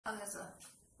Oh, there's a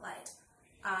light.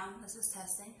 This is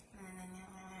testing.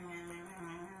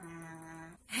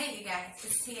 Hey, you guys,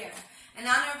 it's Tiara. In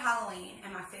honor of Halloween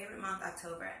and my favorite month,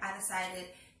 October, I decided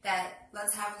that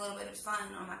let's have a little bit of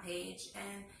fun on my page,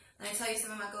 and let me tell you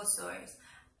some of my ghost stories.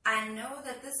 I know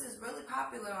that this is really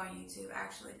popular on YouTube,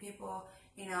 actually, people,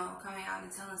 coming out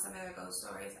and telling some of their ghost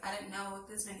stories. I didn't know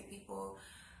this many people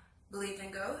believed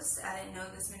in ghosts. I didn't know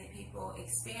this many people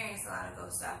experienced a lot of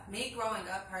ghost stuff. Me growing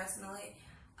up personally,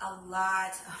 a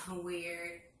lot of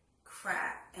weird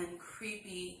crap and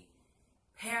creepy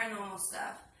paranormal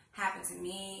stuff happened to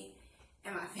me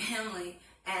and my family,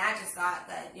 and I just thought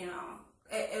that,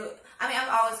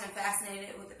 I've always been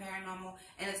fascinated with the paranormal,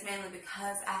 and it's mainly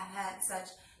because I've had such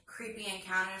creepy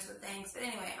encounters with things. But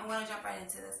anyway, I want to jump right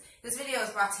into this. This video is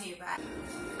brought to you by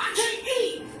I can't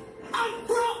eat! I'm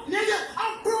broke, nigga!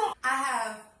 I'm broke! I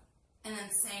have an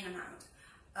insane amount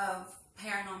of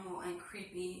paranormal and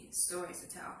creepy stories to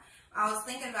tell. I was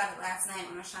thinking about it last night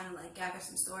when I was trying to gather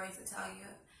some stories to tell you.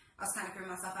 I was kind of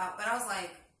creeping myself out, but I was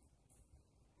like,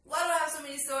 why do I have so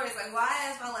many stories?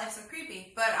 Why is my life so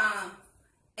creepy? But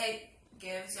it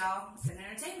gives y'all an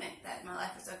entertainment that my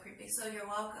life is so creepy, so you're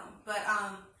welcome. But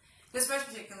this first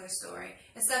particular story,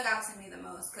 it stuck out to me the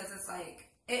most because it's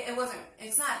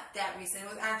it's not that recent. It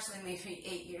was actually maybe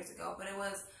 8 years ago, but it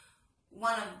was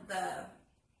one of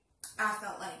I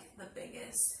felt like the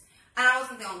biggest. And I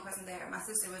wasn't the only person there. My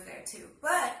sister was there too.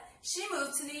 But she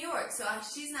moved to New York, so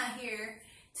she's not here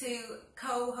to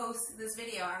co-host this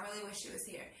video. I really wish she was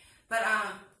here. But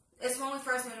it's when we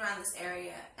first moved around this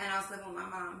area, and I was living with my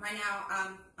mom. Right now,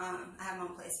 I have my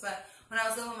own place. But when I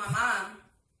was living with my mom,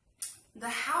 the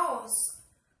house,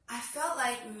 I felt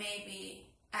like maybe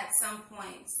at some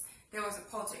points there was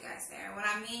a poltergeist there. What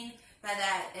I mean by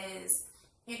that is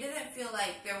it didn't feel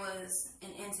like there was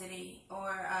an entity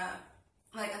or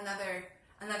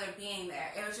another being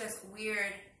there. It was just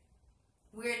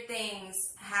weird things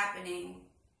happening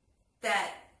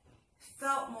that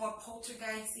felt more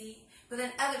poltergeisty. But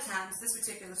then other times, this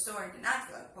particular story did not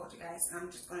feel like a poltergeist, and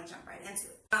I'm just going to jump right into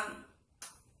it.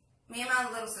 Me and my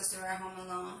little sister were at home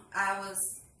alone. I was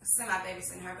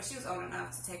semi-babysitting her, but she was old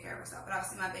enough to take care of herself, but I was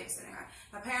semi-babysitting her.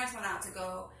 My parents went out to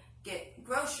go get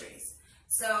groceries.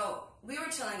 So we were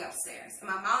chilling upstairs in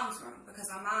my mom's room because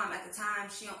my mom at the time,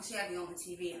 she had the only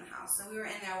TV in the house. So we were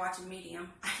in there watching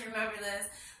Medium. I remember this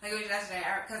like it was yesterday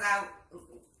because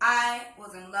I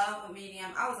was in love with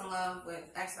Medium. I was in love with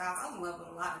X-Files. I was in love with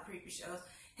a lot of creepy shows.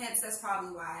 Hence, that's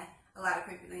probably why a lot of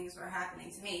creepy things were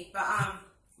happening to me. But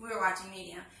we were watching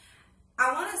Medium.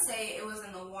 I want to say it was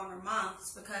in the warmer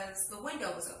months because the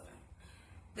window was open.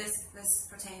 This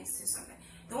pertains to something.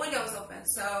 The window was open,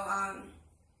 so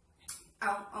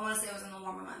I want to say it was in the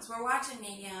warmer months. We're watching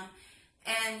Medium,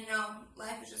 and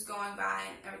life is just going by,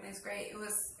 and everything's great. It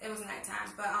was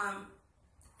nighttime, but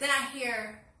then I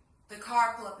hear the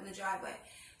car pull up in the driveway.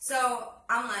 So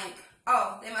I'm like,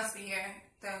 oh, they must be here.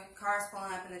 The car's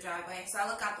pulling up in the driveway. So I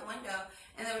look out the window,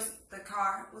 and the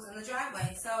car was in the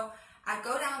driveway. So I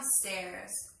go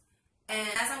downstairs, and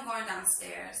as I'm going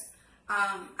downstairs,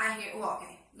 I hear,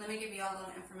 okay, let me give you all a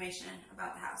little information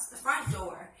about the house. The front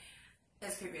door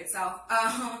is creepy itself.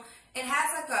 It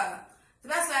has the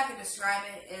best way I could describe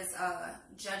it is a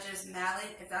judge's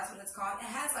mallet, if that's what it's called. It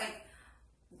has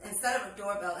instead of a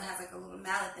doorbell, it has a little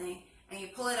mallet thing, and you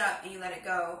pull it up and you let it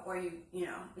go, or you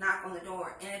knock on the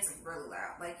door, and it's really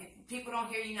loud. If people don't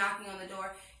hear you knocking on the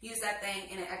door, use that thing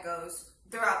and it echoes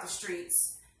throughout the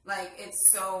streets.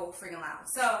 It's so freaking loud.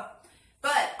 So,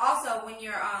 but also when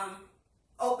you're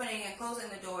opening and closing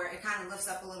the door, it kind of lifts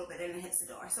up a little bit and it hits the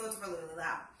door. So it's really, really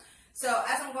loud. So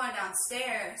as I'm going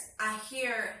downstairs, I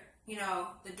hear,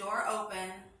 the door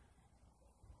open,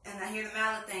 and I hear the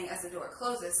mallet thing as the door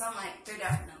closes. So I'm like, they're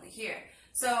definitely here.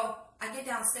 So I get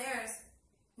downstairs,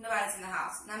 nobody's in the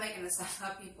house. Not making this stuff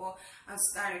up, people. I'm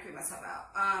starting to creep myself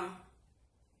out.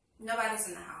 Nobody's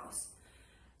in the house.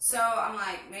 So I'm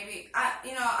like, maybe,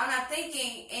 I'm not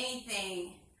thinking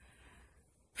anything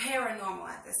paranormal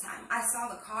at this time. I saw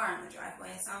the car in the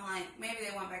driveway, so I'm like, maybe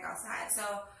they went back outside.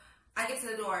 So I get to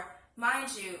the door. Mind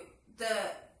you,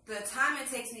 the time it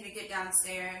takes me to get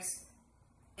downstairs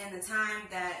and the time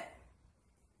that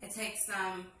it takes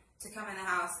them to come in the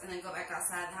house and then go back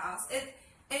outside the house,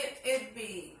 it'd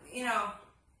be, it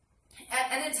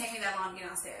didn't take me that long to get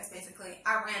downstairs, basically.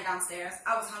 I ran downstairs.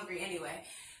 I was hungry anyway.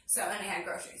 So, and they had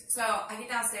groceries. So I get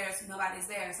downstairs, nobody's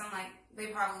there. So I'm like, they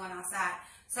probably went outside.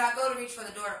 So I go to reach for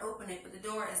the door to open it, but the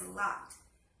door is locked.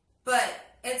 But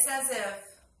it's as if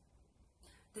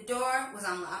the door was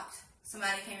unlocked.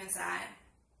 Somebody came inside.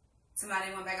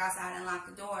 Somebody went back outside and locked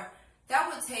the door. That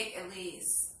would take at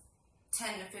least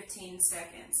 10 to 15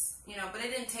 seconds, you know, but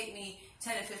it didn't take me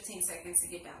 10 to 15 seconds to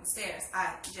get down the stairs.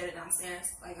 I jetted downstairs.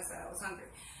 Like I said, I was hungry.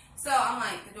 So I'm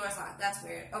like, the door's locked. That's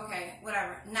weird. Okay,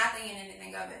 whatever. Not thinking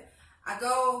anything of it. I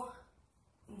go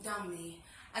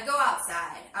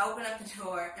outside. I open up the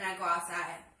door and I go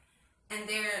outside. And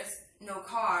there's no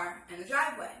car in the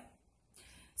driveway.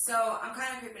 So I'm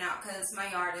kind of creeping out because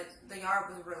the yard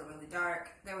was really, really dark.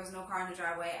 There was no car in the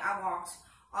driveway. I walked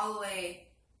all the way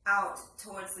out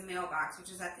towards the mailbox, which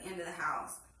is at the end of the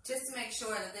house, just to make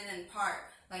sure that they didn't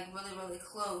park like really, really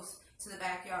close to the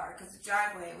backyard, because the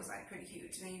driveway was like pretty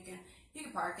huge. I mean, you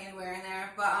can park anywhere in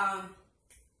there, but I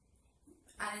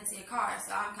didn't see a car,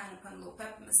 so I'm kind of putting a little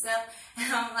pep in my step,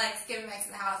 and I'm like skipping back to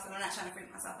the house, and I'm not trying to freak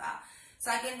myself out.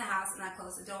 So I get in the house and I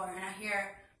close the door, and I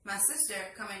hear my sister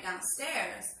coming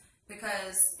downstairs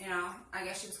because, you know, I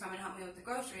guess she was coming to help me with the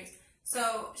groceries.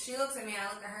 So she looks at me, I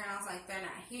look at her, and I was like, they're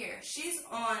not here. She's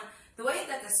on, the way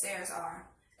that the stairs are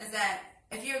is that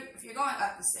if you're going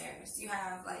up the stairs, you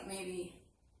have like maybe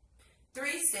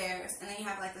 3 stairs, and then you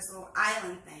have like this little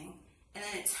island thing, and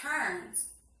then it turns,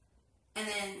 and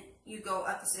then you go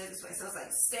up the stairs this way. So it's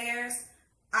like stairs,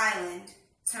 island,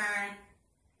 turn,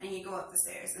 and you go up the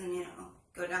stairs, and you know,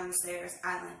 go down the stairs,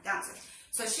 island, downstairs.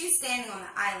 So she's standing on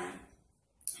the island,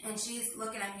 and she's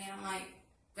looking at me, and I'm like,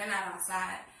 they're not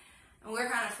outside. And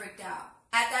we're kind of freaked out.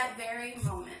 At that very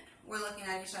moment, we're looking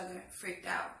at each other, freaked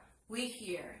out. We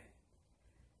hear,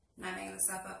 I'm not making this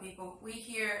stuff up, people. We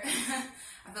hear,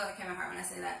 I feel like Kevin Hart when I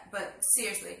say that, but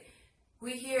seriously,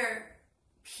 we hear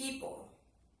people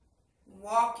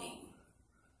walking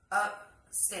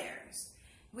upstairs.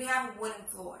 We have a wooden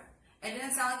floor. It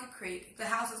didn't sound like a creak. The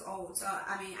house is old, so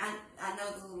I mean, I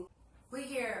know the little. We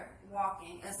hear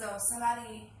walking as though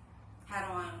somebody had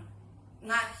on,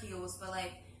 not heels, but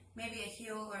like maybe a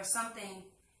heel or something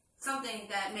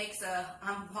that makes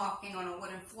I'm walking on a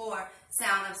wooden floor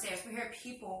sound upstairs. We hear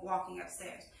people walking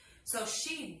upstairs. So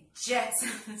she jets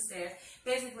down the stairs,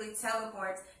 basically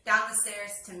teleports down the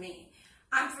stairs to me.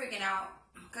 I'm freaking out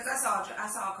because I saw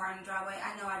a car in the driveway.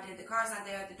 I know I did. The car's not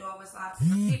there. The door was locked.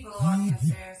 People are walking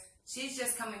upstairs. She's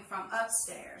just coming from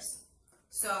upstairs.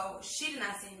 So she did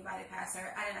not see anybody pass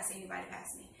her. I did not see anybody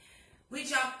pass me. We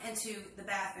jump into the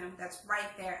bathroom that's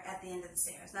right there at the end of the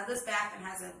stairs. Now, this bathroom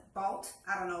has a bolt.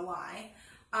 I don't know why.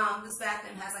 This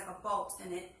bathroom has like a bolt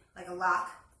in it, like a lock.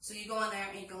 So you go in there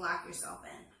and you can lock yourself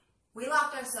in. We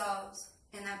locked ourselves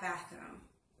in that bathroom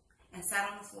and sat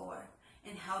on the floor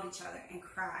and held each other and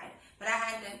cried. But I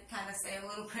had to kind of stay a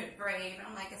little bit brave. And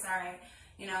I'm like, it's all right.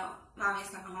 You know, mommy's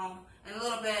coming home. In a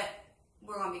little bit,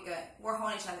 we're going to be good. We're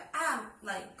holding each other. I'm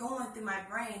like going through my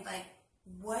brain, like,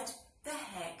 what the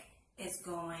heck is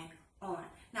going on?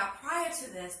 Now, prior to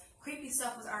this, creepy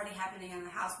stuff was already happening in the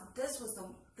house, but this was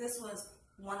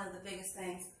one of the biggest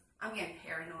things. I'm getting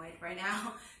paranoid right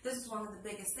now. This is one of the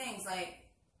biggest things. Like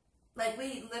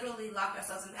we literally locked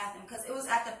ourselves in the bathroom because it was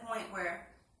at the point where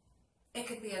it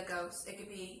could be a ghost. It could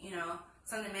be, you know,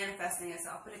 something manifesting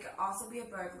itself, but it could also be a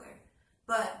burglar.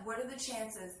 But what are the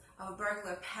chances of a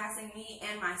burglar passing me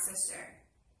and my sister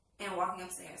and walking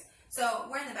upstairs? So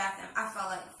we're in the bathroom. I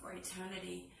felt like for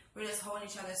eternity, we're just holding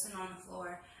each other, sitting on the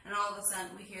floor, and all of a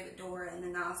sudden we hear the door and the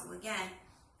nozzle again,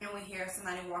 and we hear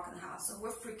somebody walk in the house. So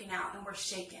we're freaking out, and we're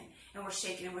shaking, and we're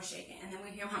shaking, and we're shaking. And then we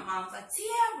hear my mom's like,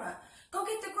 Tiara, go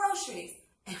get the groceries.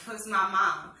 It was my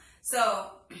mom.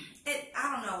 So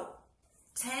I don't know,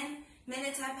 10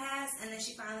 minutes had passed, and then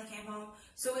she finally came home.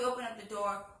 So we open up the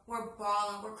door. We're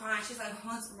bawling. We're crying. She's like,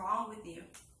 what's wrong with you?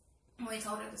 And we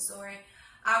told her the story.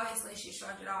 Obviously, she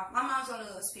shrugged it off. My mom's one of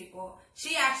those people.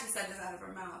 She actually said this out of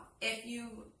her mouth. If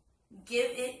you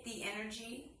give it the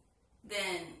energy,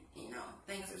 then, you know,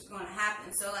 things are going to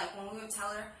happen. So, like, when we would tell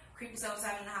her creepy stuff was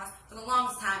happening in the house, for the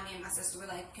longest time, me and my sister were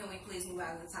like, can we please move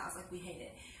out of this house? Like, we hate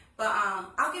it. But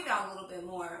I'll give y'all a little bit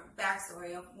more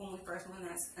backstory of when we first moved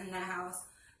in that house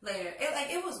later.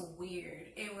 It was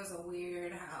weird. It was a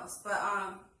weird house. But,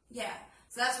 yeah.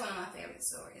 So that's one of my favorite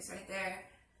stories right there.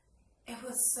 It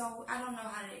was so, I don't know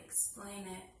how to explain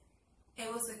it.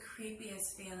 It was the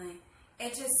creepiest feeling.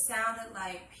 It just sounded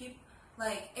like people,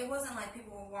 like, it wasn't like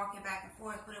people were walking back and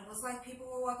forth, but it was like people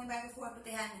were walking back and forth, but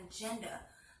they had an agenda.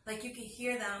 Like, you could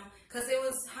hear them, because it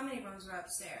was, how many rooms were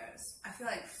upstairs? I feel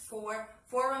like four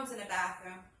rooms in a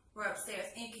bathroom were upstairs,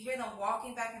 and you could hear them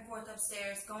walking back and forth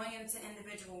upstairs, going into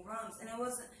individual rooms, and it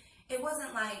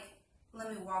wasn't like, let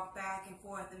me walk back and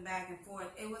forth and back and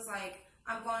forth. It was like,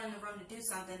 I'm going in the room to do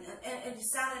something. It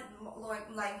just sounded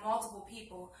like multiple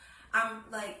people. It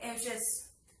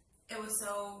was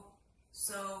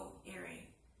so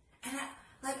eerie. And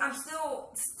I'm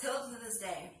still to this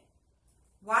day,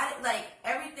 why, like,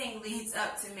 everything leads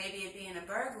up to maybe it being a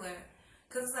burglar,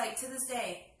 Because, like, to this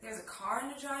day, there's a car in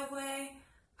the driveway,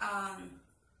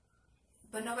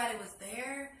 but nobody was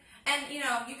there. And, you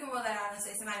know, you can roll that out and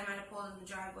say somebody might have pulled in the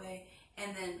driveway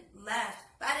and then left,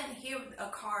 but I didn't hear a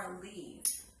car leave,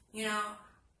 you know?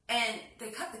 And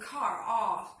they cut the car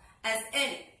off, and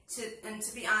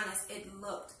to be honest, it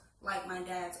looked like my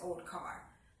dad's old car.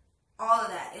 All of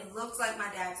that. It looked like my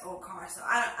dad's old car. So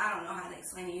I don't know how to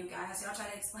explain it to you guys. Y'all try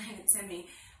to explain it to me.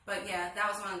 But yeah,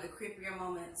 that was one of the creepier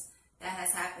moments that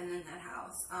has happened in that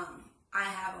house. I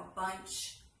have a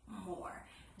bunch more.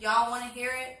 Y'all want to hear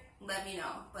it? Let me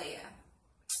know. But yeah,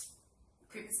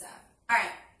 creepy stuff. All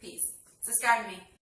right, peace. Subscribe to me.